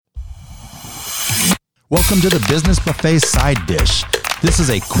Welcome to the Business Buffet Side Dish. This is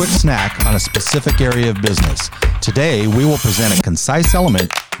a quick snack on a specific area of business. Today, we will present a concise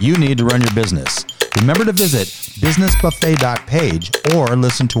element you need to run your business. Remember to visit businessbuffet.page or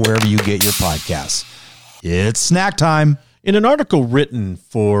listen to wherever you get your podcasts. It's snack time. In an article written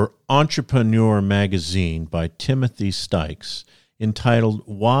for Entrepreneur Magazine by Timothy Stykes entitled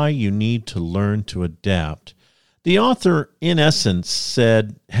Why You Need to Learn to Adapt, the author, in essence,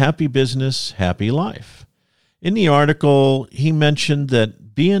 said, happy business, happy life. In the article, he mentioned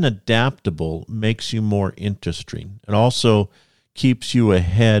that being adaptable makes you more interesting. It also keeps you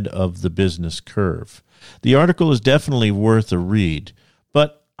ahead of the business curve. The article is definitely worth a read,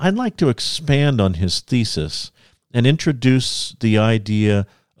 but I'd like to expand on his thesis and introduce the idea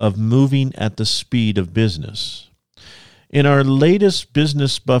of moving at the speed of business. In our latest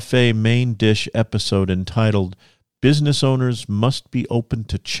Business Buffet main dish episode entitled Business Owners Must Be Open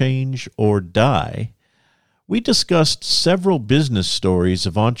to Change or Die, we discussed several business stories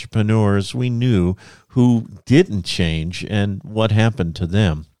of entrepreneurs we knew who didn't change and what happened to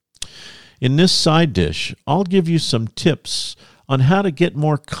them. In this side dish, I'll give you some tips on how to get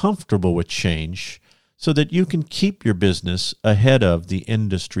more comfortable with change so that you can keep your business ahead of the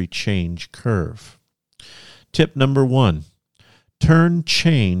industry change curve. Tip number 1, turn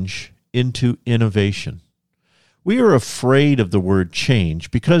change into innovation. We are afraid of the word change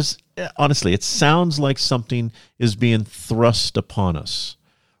because, honestly, it sounds like something is being thrust upon us,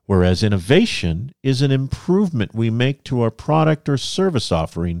 whereas innovation is an improvement we make to our product or service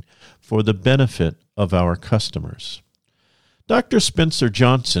offering for the benefit of our customers. Dr. Spencer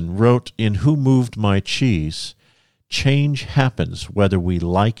Johnson wrote in Who Moved My Cheese, change happens whether we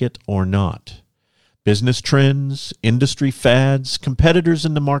like it or not. Business trends, industry fads, competitors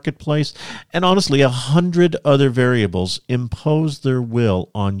in the marketplace, and honestly, 100 other variables impose their will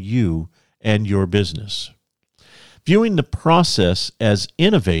on you and your business. Viewing the process as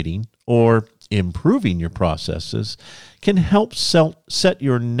innovating or improving your processes can help set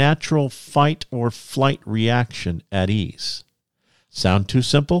your natural fight or flight reaction at ease. Sound too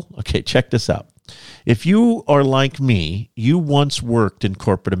simple? Okay, check this out. If you are like me, you once worked in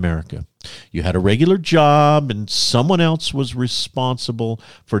corporate America. You had a regular job and someone else was responsible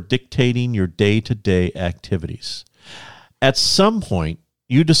for dictating your day-to-day activities. At some point,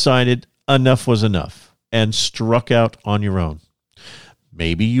 you decided enough was enough and struck out on your own.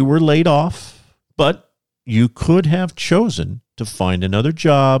 Maybe you were laid off, but you could have chosen to find another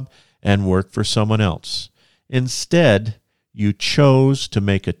job and work for someone else. Instead, you chose to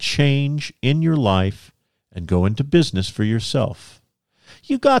make a change in your life and go into business for yourself.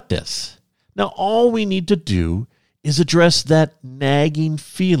 You got this. Now, all we need to do is address that nagging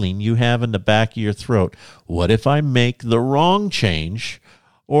feeling you have in the back of your throat. What if I make the wrong change?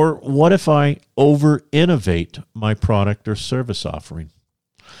 Or what if I over-innovate my product or service offering?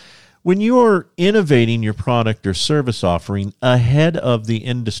 When you're innovating your product or service offering ahead of the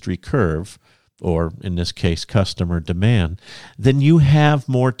industry curve, or in this case, customer demand, then you have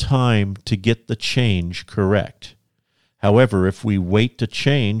more time to get the change correct. However, if we wait to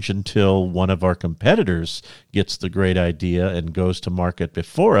change until one of our competitors gets the great idea and goes to market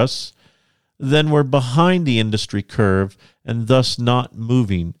before us, then we're behind the industry curve and thus not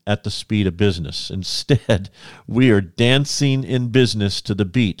moving at the speed of business. Instead, we are dancing in business to the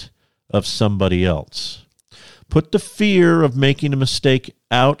beat of somebody else. Put the fear of making a mistake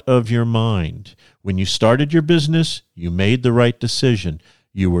out of your mind. When you started your business, you made the right decision.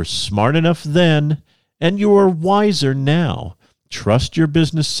 You were smart enough then, and you are wiser now. Trust your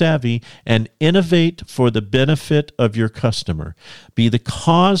business savvy and innovate for the benefit of your customer. Be the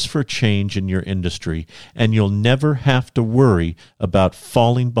cause for change in your industry, and you'll never have to worry about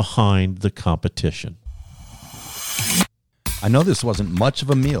falling behind the competition. I know this wasn't much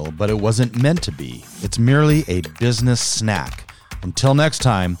of a meal, but it wasn't meant to be. It's merely a business snack. Until next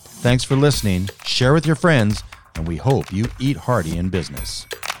time, thanks for listening, share with your friends, and we hope you eat hearty in business.